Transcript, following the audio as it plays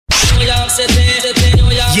For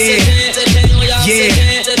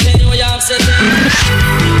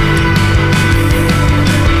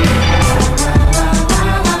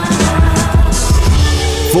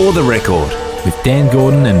the Record with Dan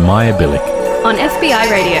Gordon and Maya Billick on FBI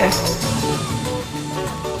Radio.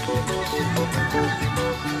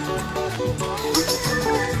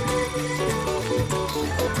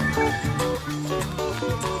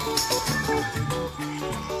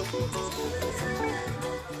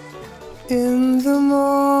 In the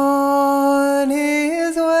morning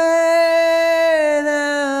is when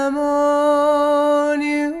I'm on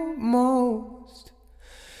you most.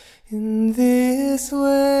 In this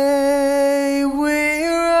way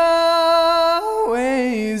we're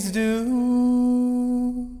always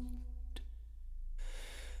doomed.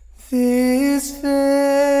 This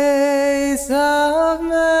face of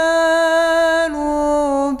mine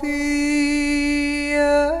won't be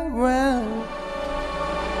around.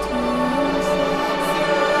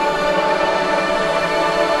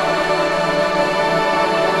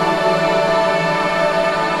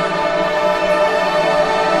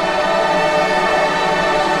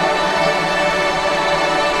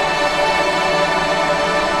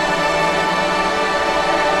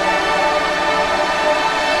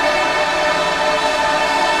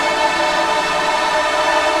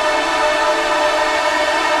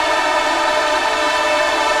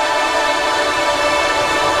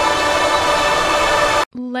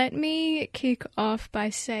 Let me kick off by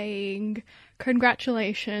saying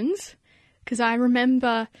congratulations, because I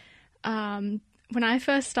remember when I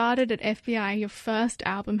first started at FBI, your first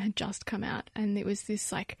album had just come out, and it was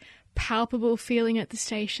this like palpable feeling at the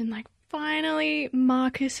station, like finally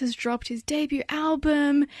Marcus has dropped his debut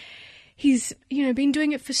album. He's, been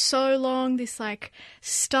doing it for so long. This like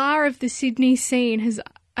star of the Sydney scene has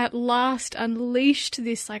at last unleashed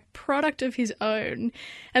this like product of his own,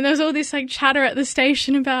 and there was all this like chatter at the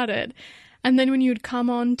station about it. And then when you would come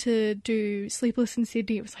on to do Sleepless in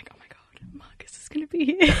Sydney, it was like, oh my god, Marcus is going to be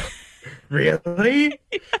here. Really?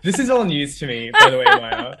 Yeah. This is all news to me, by the way,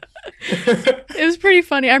 Maya. It was pretty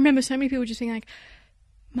funny. I remember so many people just being like,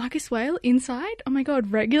 Marcus Whale inside? Oh my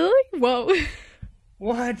god, regularly? Whoa.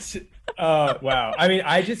 What? Wow. I mean,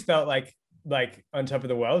 I just felt like on top of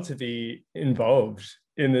the world to be involved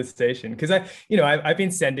in this station, because I've been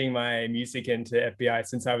sending my music into FBI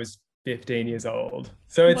since I was 15 years old,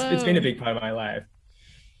 so it's been a big part of my life.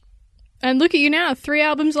 And look at you now, 3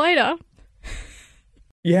 albums later.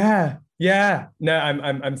 Yeah. No,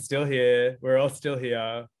 I'm still here. We're all still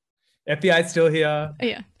here. FBI's still here.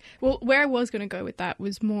 Yeah. Well, where I was going to go with that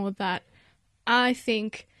was more that I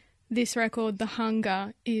think this record, The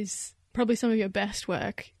Hunger, is probably some of your best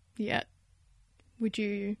work yet. Would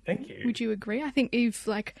you? Thank you. Would you agree? I think you've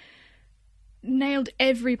like nailed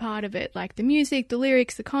every part of it, like the music, the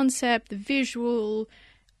lyrics, the concept, the visual,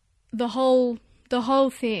 the whole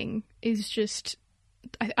thing is just.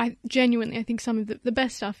 I genuinely, I think some of the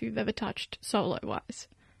best stuff you've ever touched solo wise.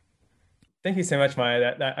 Thank you so much,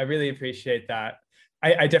 Maya. That I really appreciate that.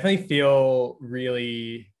 I definitely feel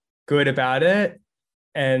really good about it,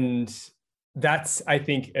 and that's, I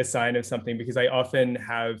think, a sign of something, because I often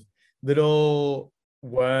have little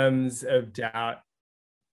worms of doubt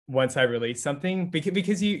once I release something,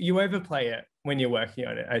 because you overplay it when you're working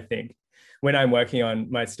on it. I think when I'm working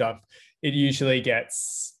on my stuff, it usually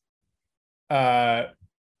gets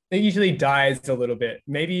it usually dies a little bit,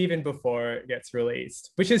 maybe even before it gets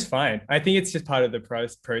released, which is fine. I think it's just part of the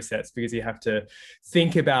process, because you have to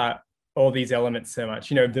think about all these elements so much,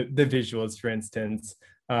 the visuals, for instance,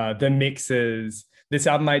 the mixes. This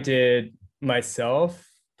album I did myself,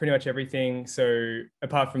 pretty much everything, so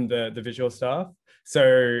apart from the visual stuff.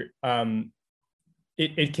 So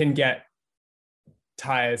it can get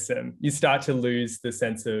tiresome. You start to lose the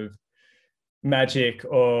sense of magic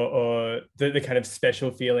or the kind of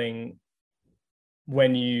special feeling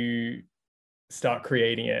when you start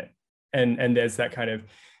creating it, and there's that kind of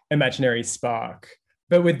imaginary spark.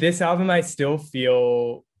 But with this album, I still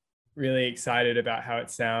feel really excited about how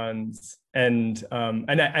it sounds, and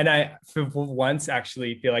I for once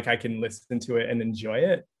actually feel like I can listen to it and enjoy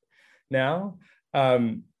it now.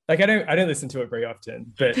 Like I don't listen to it very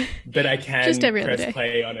often, but I can just every other press day.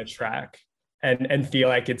 play on a track and feel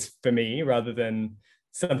like it's for me, rather than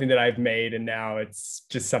something that I've made and now it's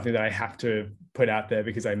just something that I have to put out there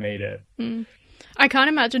because I made it. I can't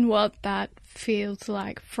imagine what that feels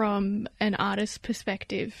like from an artist's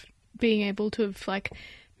perspective, being able to have like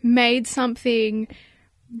made something,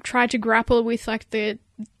 tried to grapple with like the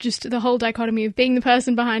whole dichotomy of being the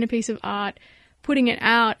person behind a piece of art, putting it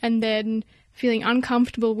out, and then feeling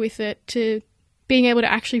uncomfortable with it, to being able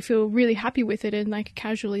to actually feel really happy with it and like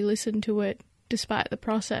casually listen to it despite the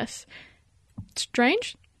process.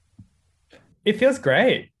 Strange? It feels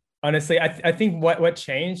great. Honestly, I think what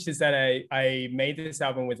changed is that I made this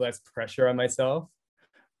album with less pressure on myself.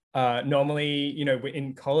 Normally, you know,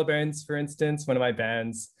 in Collarbones, for instance, one of my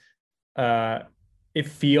bands, it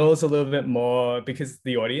feels a little bit more, because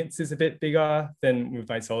the audience is a bit bigger than with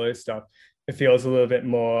my solo stuff. It feels a little bit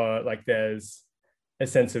more like there's a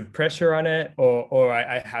sense of pressure on it, or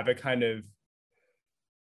I have a kind of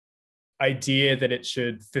idea that it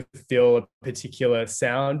should fulfill a particular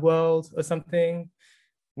sound world or something.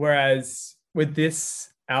 Whereas with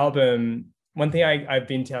this album, one thing I've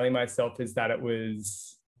been telling myself is that it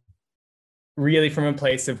was really from a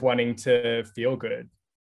place of wanting to feel good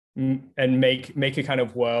and make a kind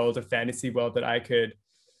of world, a fantasy world that I could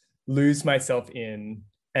lose myself in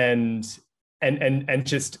and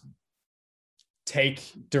just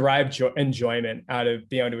derive enjoyment out of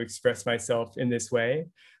being able to express myself in this way,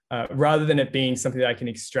 rather than it being something that I can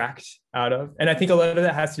extract out of. And I think a lot of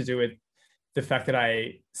that has to do with the fact that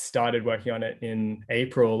I started working on it in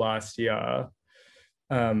April last year,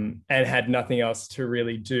 and had nothing else to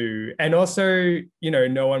really do. And also, you know,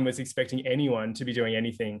 no one was expecting anyone to be doing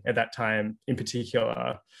anything at that time in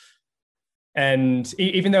particular. And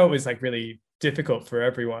even though it was like really difficult for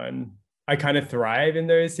everyone, I kind of thrive in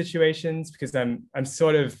those situations because I'm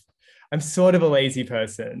sort of a lazy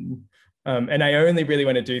person. And I only really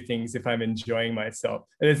want to do things if I'm enjoying myself.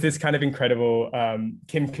 And there's this kind of incredible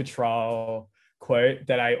Kim Cattrall quote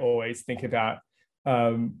that I always think about,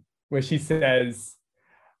 where she says,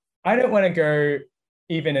 I don't want to go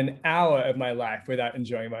even an hour of my life without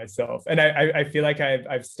enjoying myself. And I feel like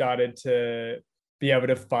I've started to be able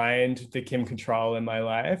to find the Kim Cattrall in my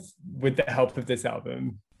life with the help of this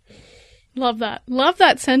album. Love that. Love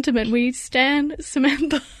that sentiment. We stan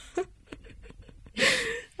Samantha.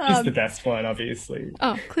 She's the best one, obviously.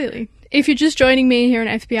 Oh, clearly. If you're just joining me here on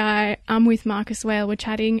FBI, I'm with Marcus Whale. We're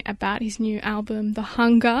chatting about his new album, The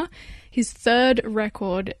Hunger, his third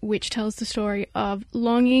record, which tells the story of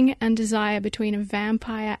longing and desire between a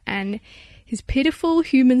vampire and his pitiful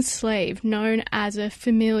human slave known as a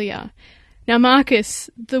familiar. Now, Marcus,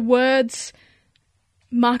 the words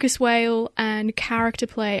Marcus Whale and character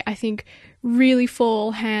play, I think, really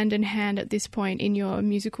fall hand in hand at this point in your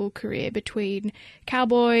musical career, between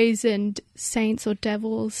cowboys and saints or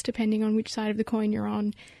devils, depending on which side of the coin you're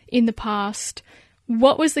on, in the past.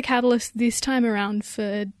 What was the catalyst this time around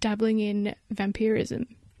for dabbling in vampirism?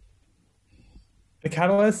 The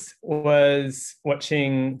catalyst was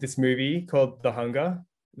watching this movie called The Hunger,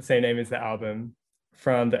 the same name as the album,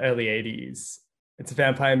 from the early 80s. It's a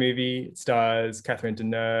vampire movie. It stars Catherine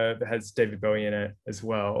Deneuve. It has David Bowie in it as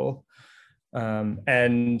well.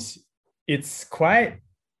 And it's quite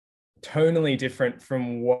tonally different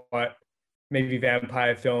from what maybe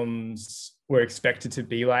vampire films were expected to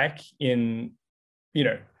be like in, you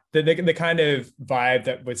know, the kind of vibe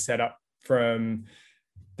that was set up from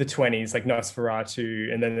the 20s, like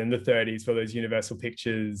Nosferatu, and then in the 30s for those Universal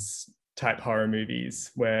Pictures type horror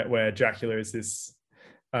movies where Dracula is this,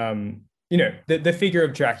 you know, the figure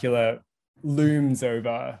of Dracula looms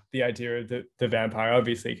over the idea of the vampire,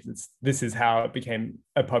 obviously, because this is how it became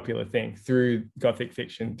a popular thing, through Gothic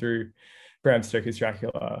fiction, through Bram Stoker's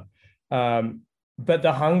Dracula. But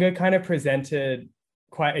The Hunger kind of presented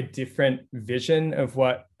quite a different vision of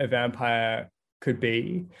what a vampire could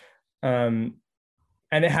be. And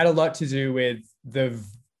it had a lot to do with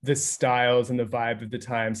the styles and the vibe of the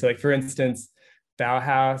time. So, like, for instance,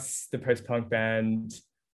 Bauhaus, the post-punk band,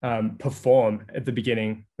 perform at the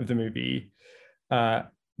beginning of the movie Bela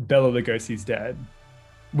Lugosi's Dead,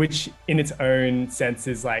 which in its own sense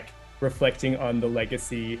is like reflecting on the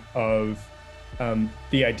legacy of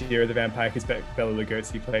the idea of the vampire, because Bela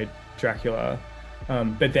Lugosi played Dracula,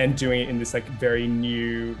 but then doing it in this like very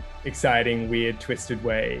new, exciting, weird, twisted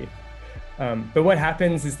way. But what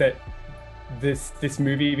happens is that this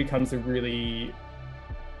movie becomes a really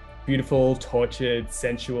beautiful, tortured,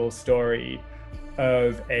 sensual story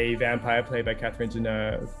of a vampire played by Catherine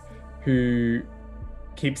Deneuve, who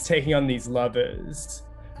keeps taking on these lovers,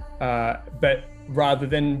 but rather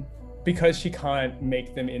than, because she can't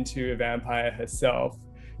make them into a vampire herself,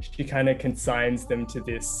 she kind of consigns them to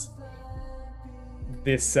this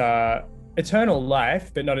eternal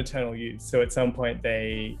life, but not eternal youth. So at some point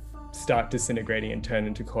they start disintegrating and turn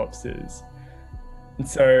into corpses. And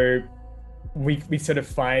so we sort of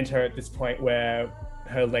find her at this point where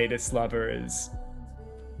her latest lover is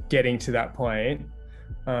getting to that point.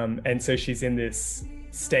 And so she's in this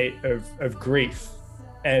state of grief.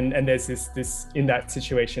 And there's this in that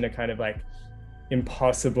situation, a kind of like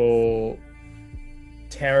impossible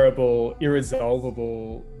terrible,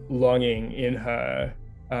 irresolvable longing in her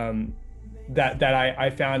that I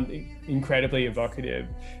found incredibly evocative.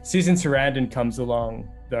 Susan Sarandon comes along,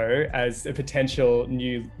 though, as a potential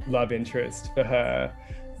new love interest for her,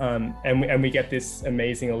 and we get this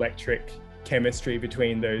amazing electric chemistry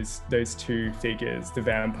between those two figures, the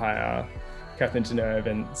vampire Catherine Deneuve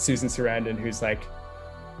and Susan Sarandon, who's like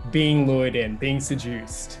being lured in, being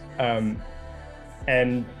seduced.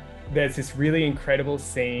 And there's this really incredible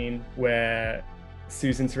scene where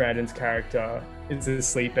Susan Sarandon's character is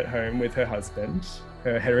asleep at home with her husband,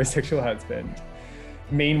 her heterosexual husband.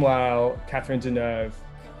 Meanwhile, Catherine Deneuve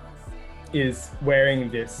is wearing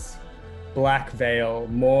this black veil,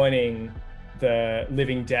 mourning the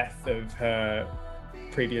living death of her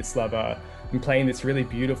previous lover, and playing this really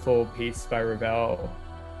beautiful piece by Ravel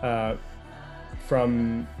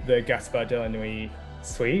from the Gaspard de la Nuit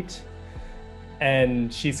suite.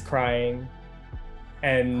 And she's crying,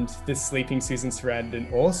 and the sleeping Susan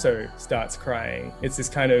Sarandon also starts crying. It's this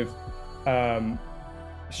kind of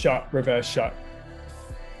reverse shot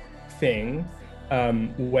thing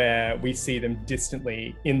where we see them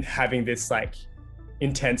distantly in having this like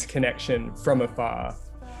intense connection from afar.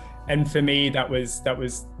 And for me, that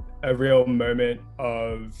was a real moment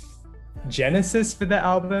of genesis for the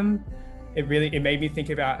album. It made me think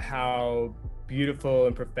about how beautiful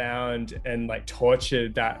and profound and like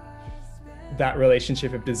tortured that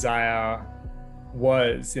relationship of desire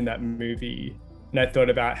was in that movie. And I thought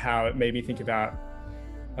about how it made me think about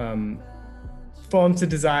forms of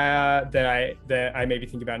desire that I maybe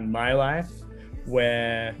think about in my life,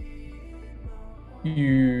 where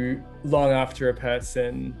you long after a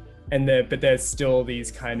person but there's still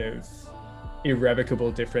these kind of irrevocable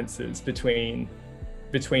differences between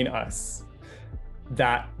us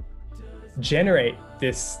that generate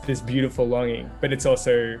this beautiful longing, but it's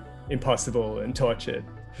also impossible and tortured.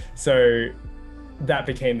 So that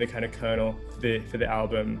became the kind of kernel for the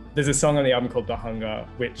album. There's a song on the album called The Hunger,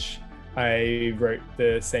 which I wrote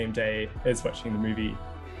the same day as watching the movie.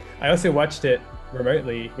 I also watched it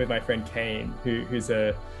remotely with my friend Kane, who's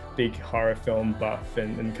a big horror film buff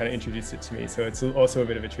and kind of introduced it to me. So it's also a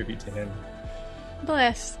bit of a tribute to him.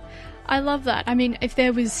 Bless. I love that. I mean, if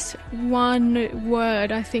there was one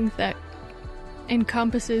word I think that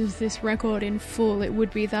encompasses this record in full, it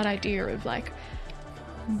would be that idea of like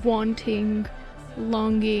wanting,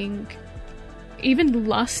 longing, even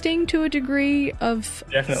lusting to a degree of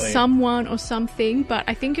Definitely. Someone or something. But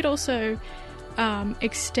I think it also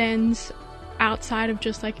extends outside of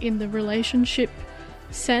just like in the relationship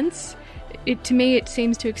sense. To me it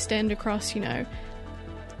seems to extend across,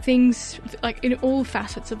 things like in all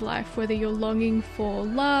facets of life, whether you're longing for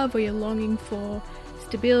love or you're longing for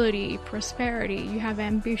stability, prosperity, you have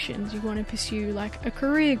ambitions, you want to pursue like a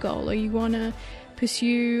career goal, or you want to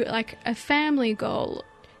pursue like a family goal,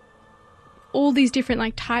 all these different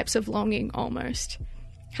like types of longing almost.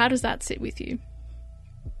 How does that sit with you?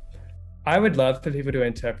 I would love for people to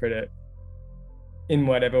interpret it in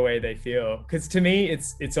whatever way they feel, because to me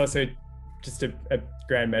it's also just a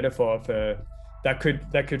grand metaphor for that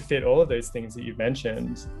could fit all of those things that you've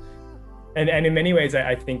mentioned. And in many ways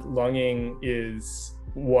I think longing is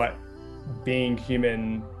what being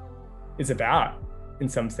human is about in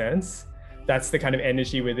some sense. That's the kind of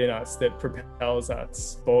energy within us that propels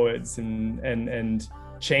us forwards and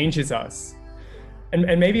changes us.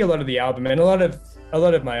 And maybe a lot of the album and a lot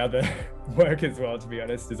of my other work as well, to be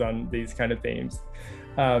honest, is on these kind of themes.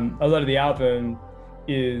 A lot of the album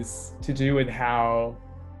is to do with how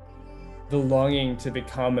the longing to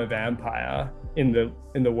become a vampire in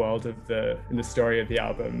the world of in the story of the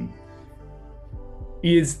album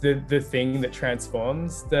is the thing that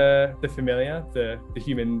transforms the familiar, the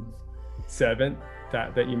human servant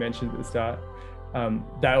that you mentioned at the start,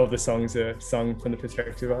 that all the songs are sung from the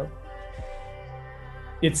perspective of.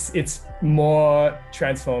 It's more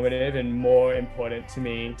transformative and more important to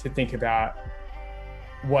me to think about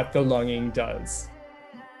what the longing does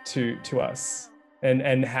to us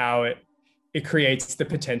and how it creates the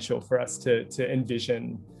potential for us to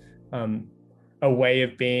envision a way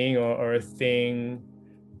of being or a thing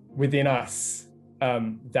within us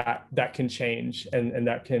that can change and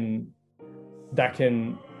that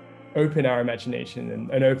can open our imagination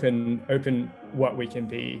and open what we can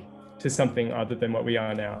be to something other than what we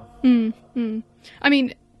are now. I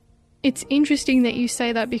mean, it's interesting that you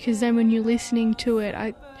say that, because then when you're listening to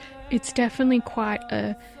it, it's definitely quite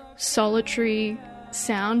a solitary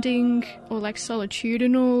sounding or like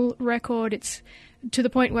solitudinal record. It's to the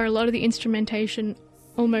point where a lot of the instrumentation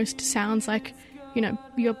almost sounds like,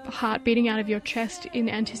 your heart beating out of your chest in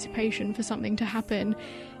anticipation for something to happen.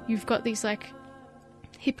 You've got these like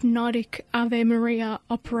hypnotic Ave Maria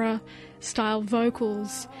opera style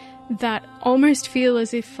vocals that almost feel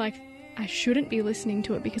as if like I shouldn't be listening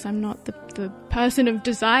to it because I'm not the person of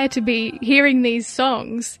desire to be hearing these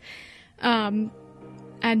songs. And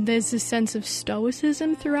there's a sense of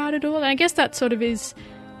stoicism throughout it all. And I guess that sort of is,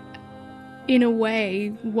 in a way,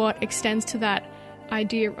 what extends to that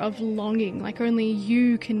idea of longing. Like only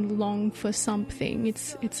you can long for something.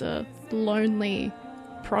 It's a lonely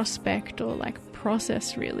prospect or like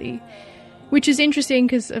process, really. Which is interesting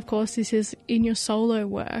because, of course, this is in your solo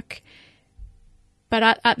work.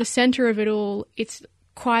 But at the centre of it all, it's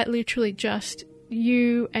quite literally just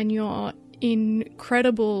you and your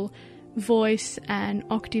incredible voice and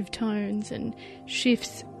octave tones and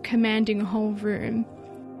shifts commanding a whole room.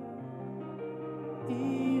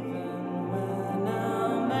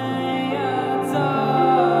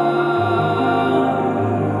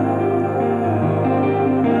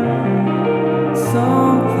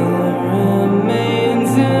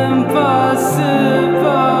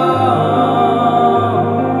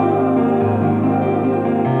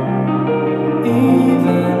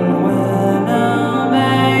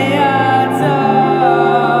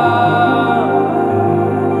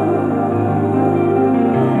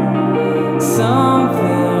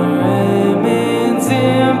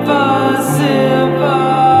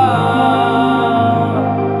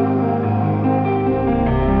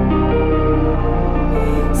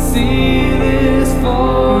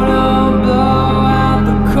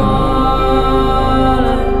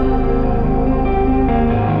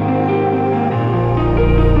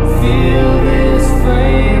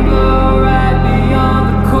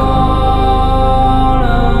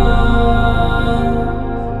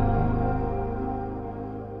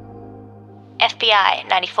 FBI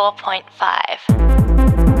 94.5.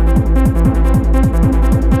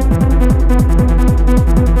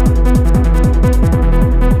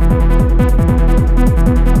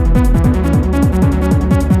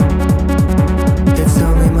 It's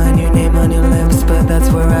only my new name on your lips, but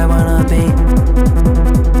that's where I wanna be.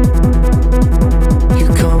 You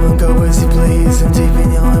come and go as you please and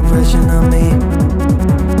deepen your impression on me.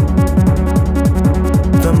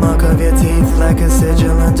 The mark of your teeth like a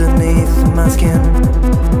sigil underneath my skin.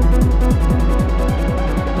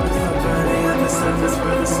 Burning at the surface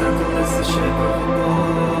where the circle is the shape of a ball.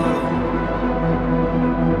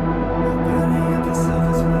 Burning at the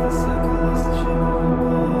surface where the circle is the shape of a ball.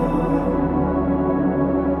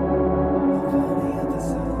 Burning at the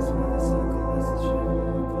surface where the circle is the shape of a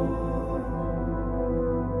ball. Burning at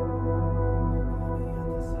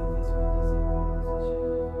the surface where the circle is the shape of a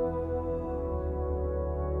ball.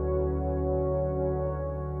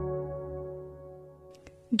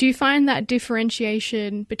 Do you find that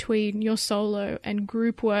differentiation between your solo and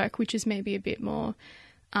group work, which is maybe a bit more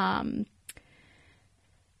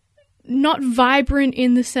not vibrant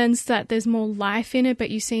in the sense that there's more life in it, but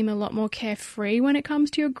you seem a lot more carefree when it comes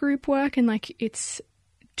to your group work and like it's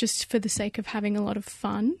just for the sake of having a lot of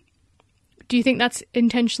fun? Do you think that's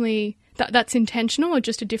that's intentional or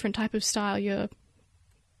just a different type of style you're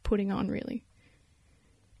putting on, really?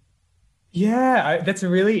 Yeah, that's a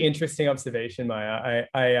really interesting observation, Maya.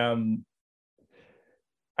 I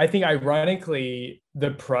think ironically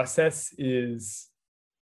the process is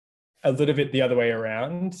a little bit the other way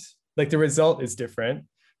around. Like the result is different,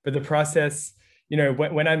 but the process, you know,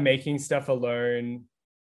 when I'm making stuff alone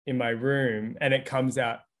in my room and it comes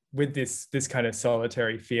out with this kind of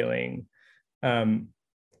solitary feeling,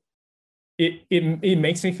 it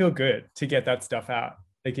makes me feel good to get that stuff out.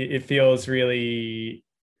 Like it feels really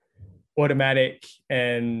automatic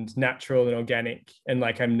and natural and organic, and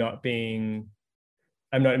like I'm not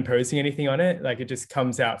imposing anything on it. Like it just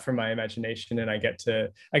comes out from my imagination and I get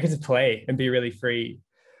to play and be really free.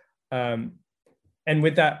 And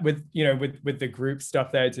with the group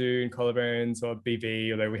stuff that I do in Collarbones or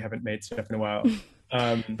BV, although we haven't made stuff in a while,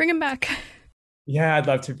 Bring him back. Yeah, I'd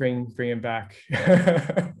love to bring him back.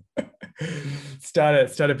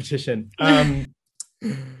 Start a petition.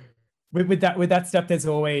 With that stuff, there's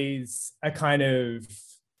always a kind of,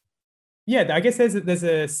 I guess there's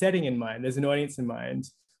a setting in mind. There's an audience in mind.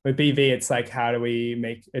 With BV, it's like, how do we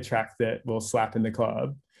make a track that will slap in the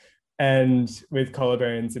club? And with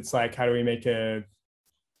Collarbones, it's like, how do we make a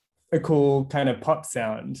cool kind of pop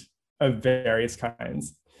sound of various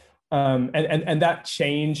kinds? And that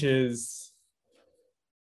changes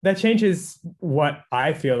what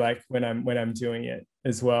I feel like when I'm doing it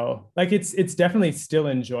as well. Like it's definitely still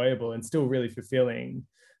enjoyable and still really fulfilling,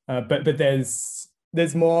 but there's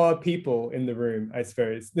more people in the room, I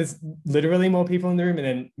suppose. There's literally more people in the room, and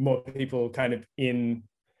then more people kind of in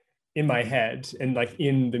in my head and like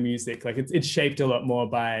in the music. Like it's shaped a lot more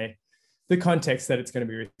by the context that it's going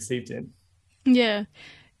to be received in. Yeah.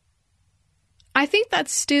 I think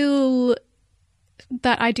that's still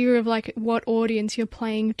that idea of like what audience you're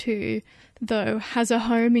playing to, though, has a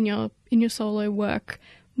home in your solo work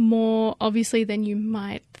more obviously than you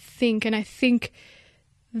might think. And I think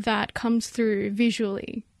that comes through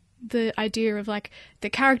visually. The idea of like the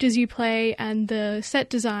characters you play and the set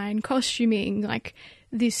design, costuming, like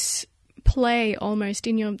this play almost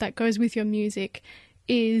in your that goes with your music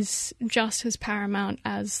is just as paramount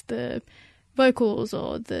as the vocals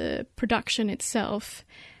or the production itself.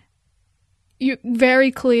 You're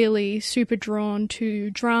very clearly super drawn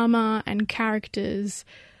to drama and characters,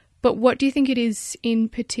 but what do you think it is in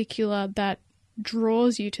particular that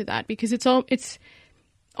draws you to that? Because it's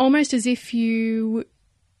almost as if you,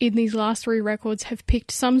 in these last 3 records, have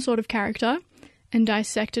picked some sort of character and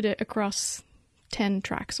dissected it across 10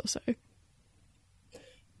 tracks or so.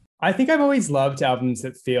 I think I've always loved albums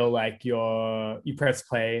that feel like you press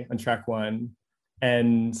play on track 1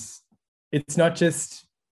 and it's not just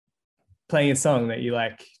playing a song that you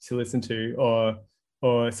like to listen to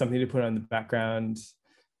or something to put on the background.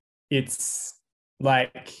 It's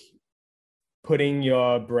like putting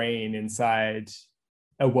your brain inside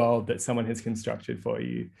a world that someone has constructed for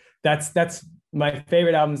you. That's my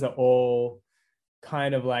favorite albums are all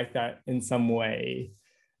kind of like that in some way.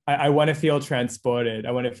 I want to feel transported.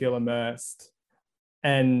 I want to feel immersed.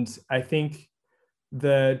 And I think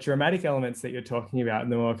the dramatic elements that you're talking about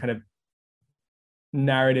and the more kind of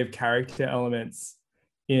narrative character elements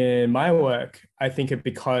in my work, I think are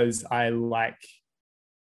because I like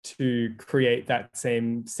to create that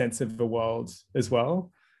same sense of the world as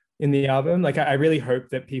well in the album. Like I really hope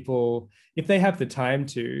that people, if they have the time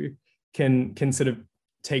to, can sort of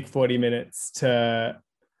take 40 minutes to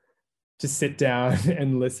just sit down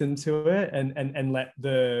and listen to it and let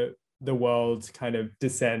the world kind of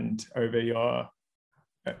descend over your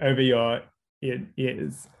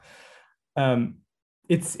ears.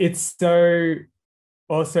 It's so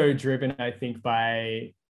also driven, I think,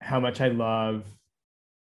 by how much I love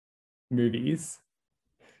movies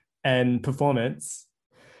and performance.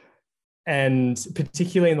 And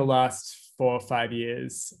particularly in the last 4 or 5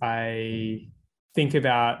 years, I keep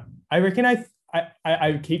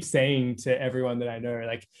saying to everyone that I know,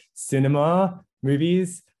 like cinema,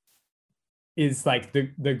 movies is like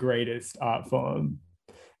the greatest art form.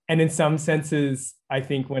 And in some senses, I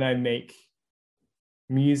think when I make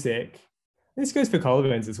music, this goes for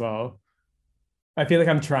Collarbones as well, I feel like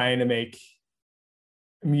I'm trying to make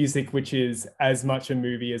music which is as much a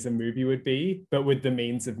movie as a movie would be, but with the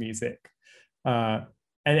means of music. And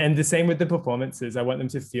the same with the performances. I want them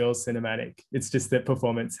to feel cinematic. It's just that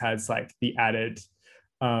performance has like the added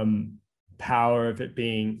power of it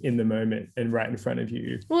being in the moment and right in front of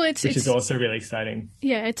you, which is also really exciting.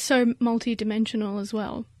 Yeah, it's so multi-dimensional as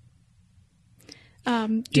well.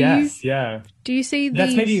 Do you see these...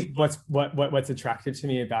 That's maybe what's attractive to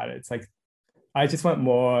me about it. It's like I just want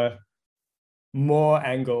more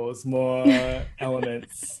angles, more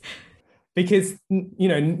elements, because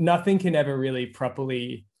nothing can ever really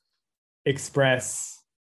properly express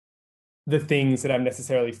the things that I'm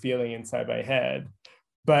necessarily feeling inside my head,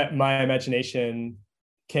 but my imagination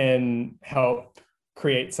can help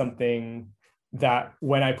create something that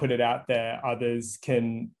when I put it out there, others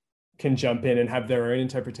can jump in and have their own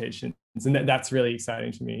interpretations, and that's really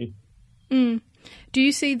exciting to me. Do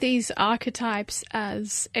you see these archetypes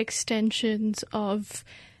as extensions of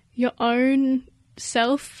your own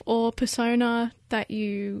self or persona that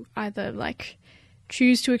you either like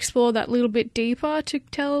choose to explore that little bit deeper to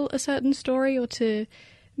tell a certain story or to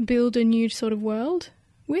build a new sort of world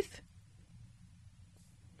with?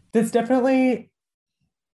 There's definitely,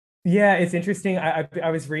 yeah, it's interesting. I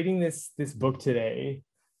was reading this book today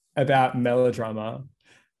about melodrama,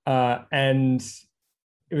 and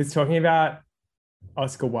it was talking about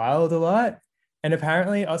Oscar Wilde a lot. And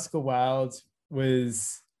apparently Oscar Wilde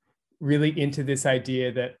was really into this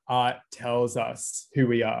idea that art tells us who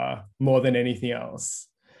we are more than anything else.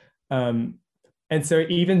 And so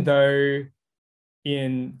even though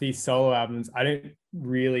in these solo albums, I don't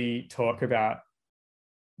really talk about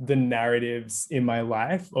the narratives in my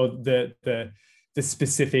life or the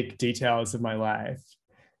specific details of my life,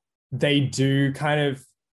 they do kind of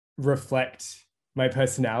reflect my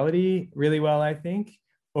personality really well, I think,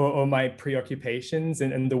 or my preoccupations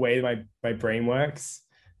and the way my brain works.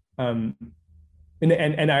 And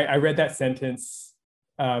I read that sentence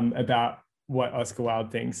about what Oscar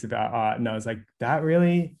Wilde thinks about art, and I was like, that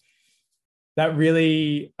really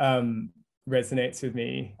resonates with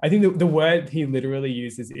me. I think the word he literally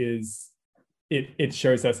uses is it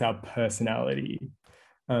shows us our personality.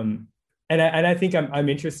 And I think I'm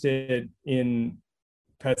interested in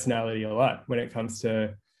personality a lot when it comes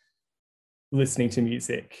to listening to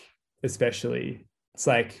music, especially. It's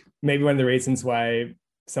like maybe one of the reasons why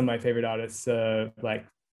some of my favorite artists are like,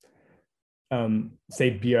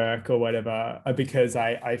 say Björk or whatever, are because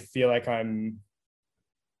I feel like I'm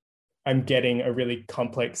getting a really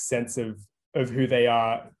complex sense of who they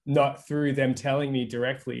are, not through them telling me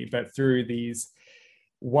directly, but through these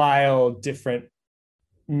wild, different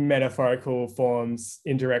metaphorical forms,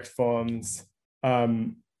 indirect forms.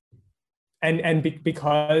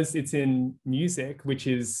 Because it's in music, which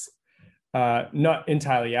is not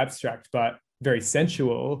entirely abstract, but very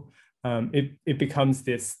sensual, it becomes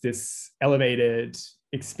this elevated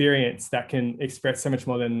experience that can express so much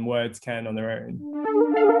more than words can on their own.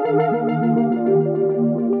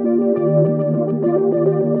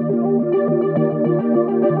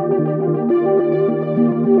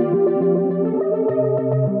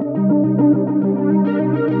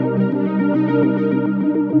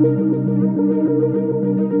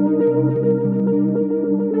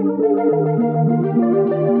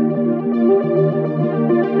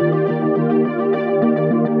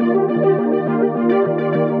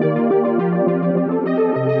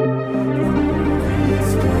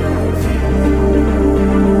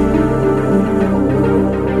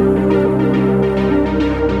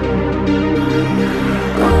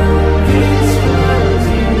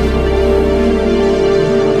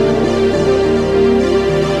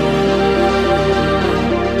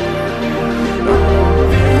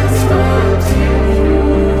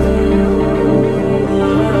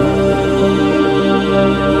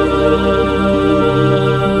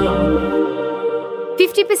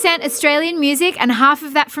 50% Australian music and half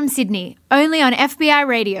of that from Sydney, only on FBI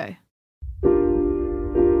Radio.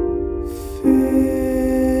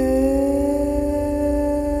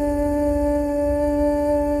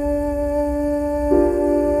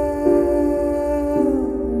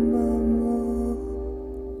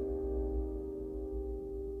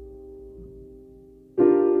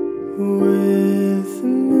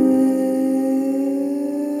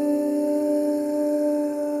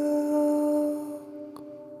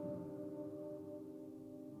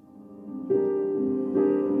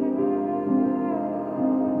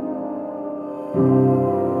 With milk.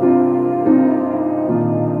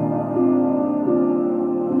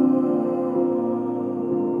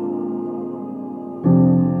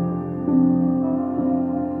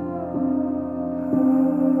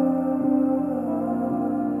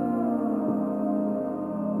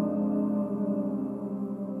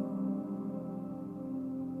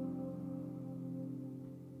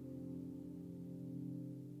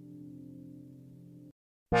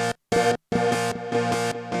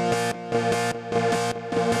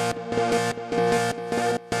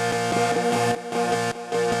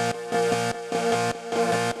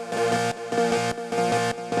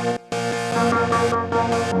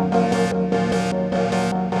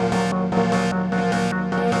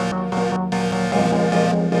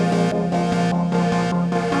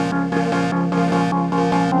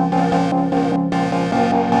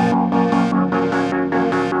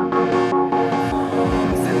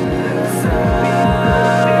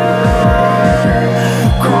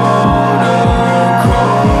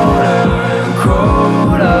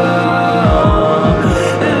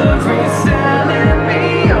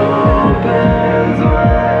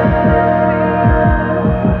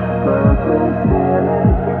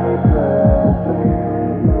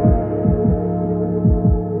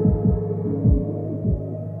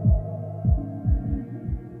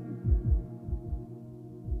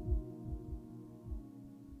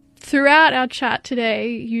 'Throughout our chat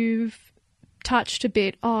today, you've touched a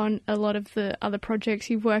bit on a lot of the other projects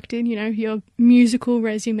you've worked in. You know, your musical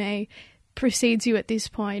resume precedes you at this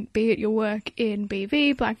point, be it your work in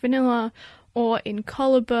BV, Black Vanilla, or in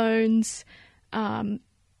Collarbones.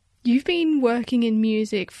 You've been working in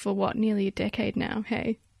music for what, nearly a decade now,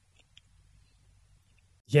 hey?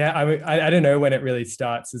 Yeah, I don't know when it really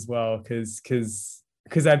starts as well, because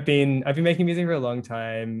I've been making music for a long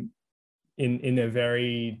time in a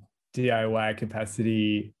very DIY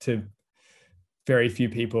capacity to very few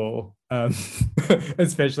people,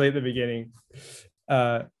 especially at the beginning.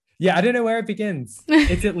 Yeah, I don't know where it begins.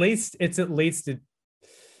 It's at least 10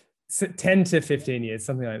 to 15 years,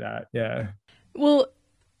 something like that. Yeah. Well,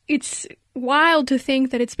 it's wild to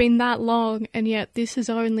think that it's been that long, and yet this is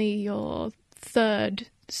only your third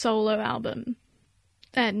solo album.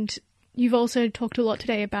 And you've also talked a lot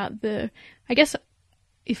today about I guess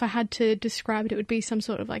if I had to describe it, it would be some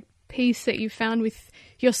sort of like peace that you found with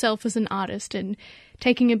yourself as an artist and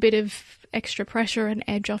taking a bit of extra pressure and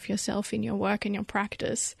edge off yourself in your work and your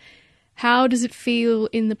practice. How does it feel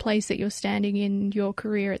in the place that you're standing in your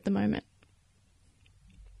career at the moment?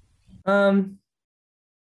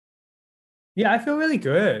 Yeah, I feel really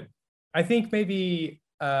good. I think maybe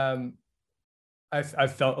I've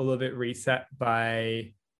felt a little bit reset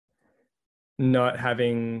by not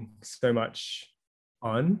having so much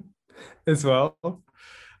on as well.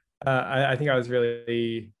 I think I was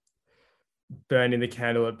really burning the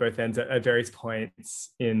candle at both ends at various points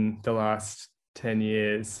in the last 10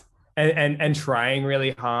 years and trying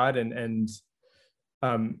really hard and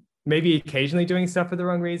maybe occasionally doing stuff for the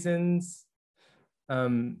wrong reasons.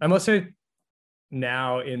 I'm also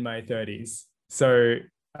now in my 30s. So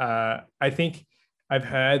I think I've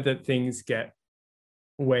heard that things get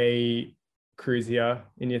way cruisier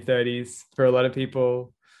in your 30s for a lot of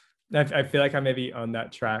people. I feel like I'm maybe on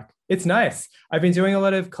that track. It's nice. I've been doing a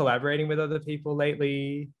lot of collaborating with other people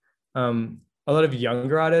lately, a lot of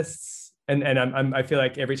younger artists, and I feel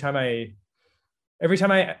like every time I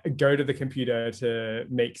go to the computer to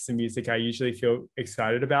make some music, I usually feel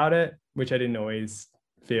excited about it, which I didn't always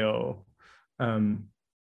feel.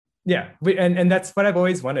 Yeah, and that's what I've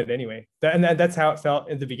always wanted anyway. That's how it felt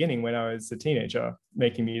at the beginning when I was a teenager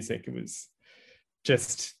making music. It was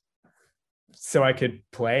just so I could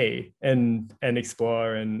play and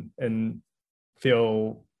explore and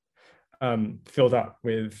feel filled up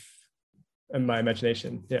with my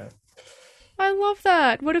imagination. Yeah. I love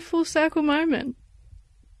that. What a full circle moment.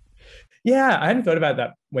 Yeah, I hadn't thought about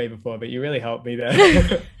that way before, but you really helped me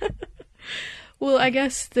there. Well, I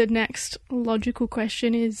guess the next logical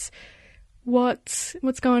question is what's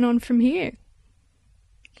going on from here?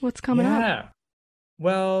 What's coming up?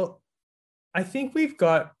 Well, I think we've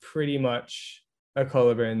got pretty much a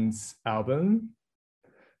Coloburns album,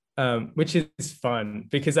 which is fun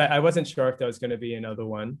because I wasn't sure if there was going to be another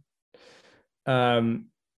one.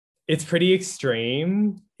 It's pretty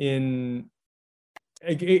extreme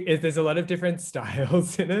there's a lot of different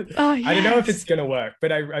styles in it. Oh, yes. I don't know if it's going to work,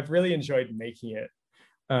 but I've really enjoyed making it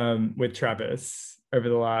with Travis over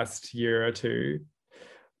the last year or two.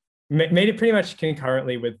 Made it pretty much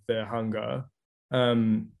concurrently with The Hunger,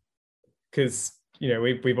 because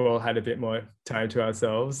we've all had a bit more time to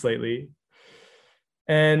ourselves lately.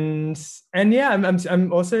 And yeah,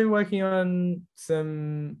 I'm also working on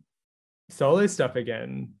some solo stuff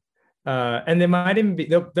again, and there might even be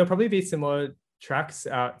there'll probably be some more tracks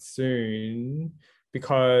out soon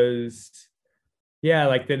because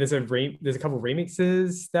like there's a couple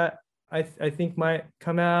remixes that I think might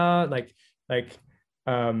come out, like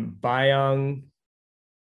Byung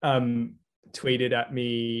tweeted at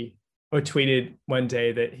me or tweeted one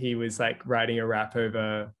day that he was like writing a rap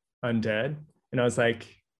over Undead, and I was like,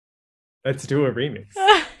 let's do a remix.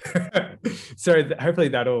 So hopefully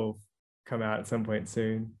that'll come out at some point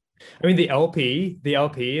soon. I mean, the LP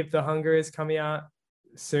of The Hunger is coming out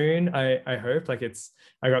soon. I hope. I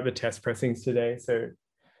got the test pressings today, so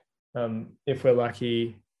if we're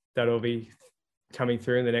lucky, that'll be coming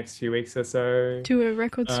through in the next few weeks or so. To a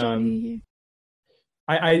record store near you.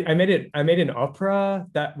 I made an opera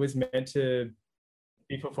that was meant to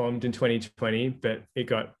be performed in 2020, but it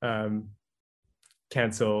got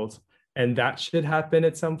cancelled, and that should happen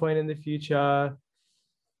at some point in the future.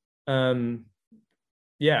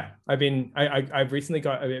 Yeah, I've recently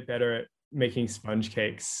got a bit better at making sponge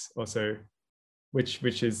cakes also, which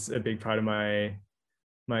is a big part of my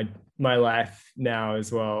life now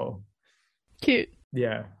as well. Cute.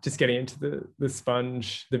 Yeah, just getting into the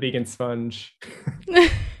sponge, the vegan sponge.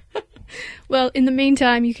 Well, in the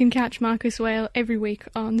meantime, you can catch Marcus Whale every week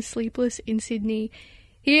on Sleepless in Sydney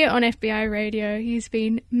here on FBI Radio. He's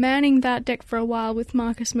been manning that deck for a while with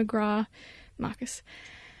Gus McGrath.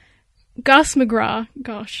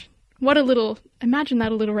 Gosh, imagine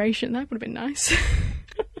that alliteration. That would have been nice.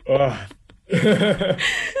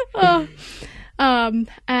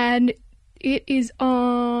 And it is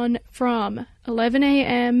on from 11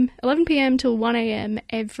 p.m. till 1 a.m.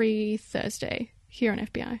 every Thursday here on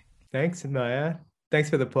FBI. Thanks, Maya. Thanks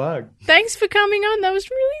for the plug. Thanks for coming on. That was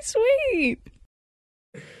really sweet.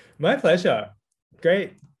 My pleasure.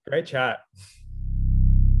 Great chat.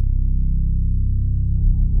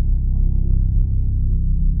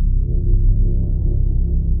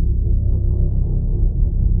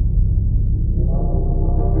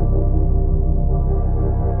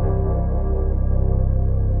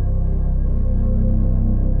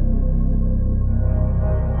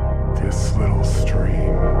 This little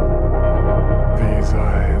stream, these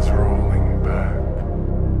eyes rolling back,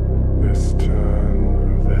 this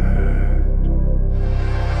turn of the head.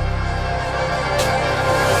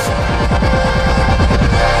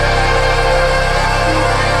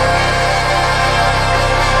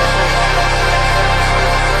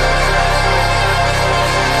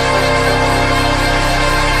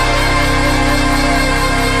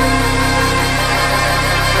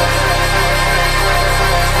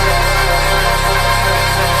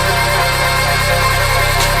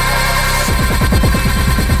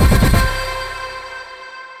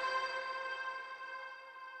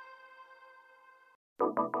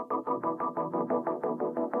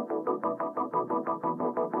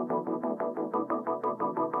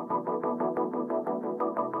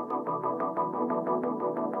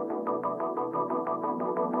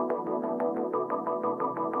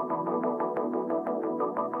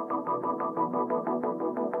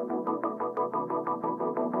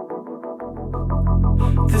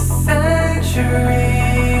 The centuries,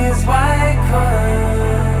 white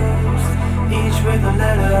columns, each with a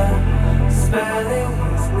letter spelling